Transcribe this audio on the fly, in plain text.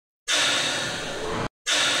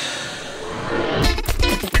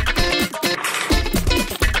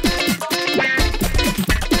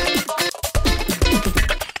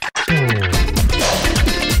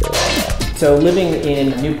So living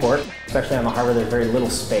in Newport, especially on the harbor, there's very little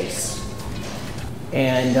space.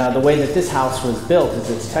 And the way that this house was built is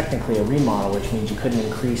it's technically a remodel, which means you couldn't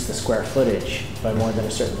increase the square footage by more than a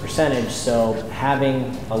certain percentage. So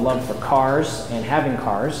having a love for cars and having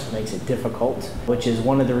cars makes it difficult, which is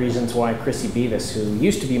one of the reasons why Chrissy Beavis, who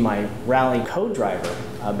used to be my rally co-driver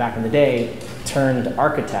back in the day, turned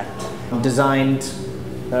architect, designed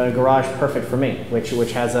a garage perfect for me, which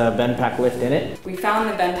has a BendPak lift in it. We found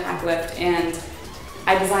the BendPak lift and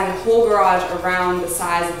I designed the whole garage around the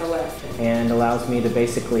size of the lift. And allows me to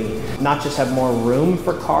basically not just have more room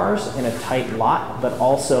for cars in a tight lot, but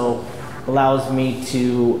also allows me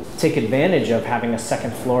to take advantage of having a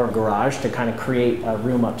second floor garage to kind of create a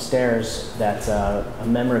room upstairs that's a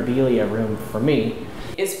memorabilia room for me.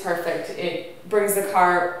 It's perfect. It brings the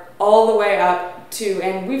car all the way up to,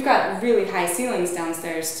 and we've got really high ceilings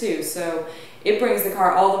downstairs too, so it brings the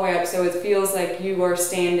car all the way up so it feels like you are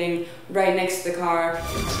standing right next to the car,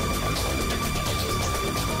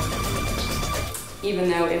 even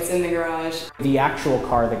though it's in the garage. The actual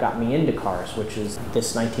car that got me into cars, which is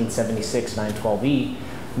this 1976 912E,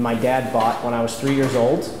 my dad bought when I was 3 years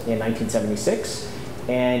old in 1976,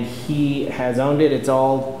 and he has owned it. It's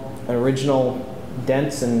all original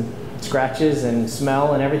dents and scratches and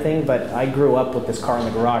smell and everything, but I grew up with this car in the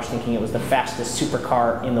garage thinking it was the fastest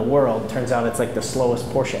supercar in the world. Turns out it's like the slowest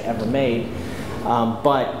Porsche ever made.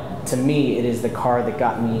 But to me, it is the car that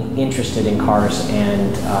got me interested in cars,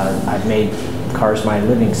 and I've made cars my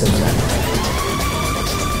living since then.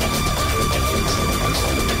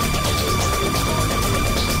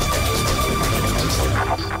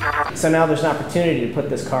 So now there's an opportunity to put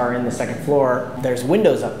this car in the second floor. There's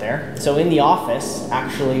windows up there. So in the office,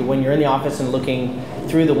 actually, when you're in the office and looking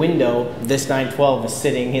through the window, this 912 is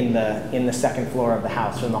sitting in the second floor of the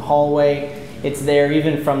house. From the hallway, it's there.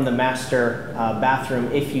 Even from the master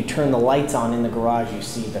bathroom, if you turn the lights on in the garage, you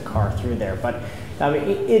see the car through there. But I mean,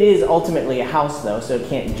 it is ultimately a house, though, so it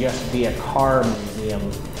can't just be a car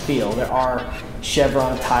museum feel. There are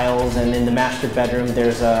chevron tiles, and in the master bedroom,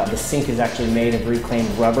 the sink is actually made of reclaimed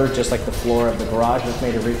rubber, just like the floor of the garage is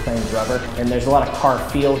made of reclaimed rubber. And there's a lot of car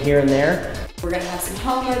feel here and there. We're gonna have some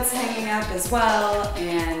helmets hanging up as well,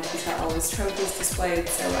 and he's got all his trophies displayed.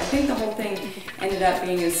 So I think the whole thing ended up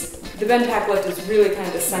being the BendPak lift is really kind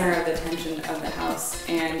of the center of the attention of the house,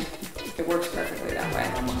 and it works perfectly that way.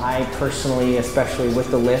 I personally, especially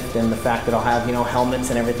with the lift and the fact that I'll have, you know, helmets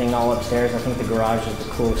and everything all upstairs, I think the garage is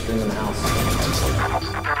the coolest room in the house.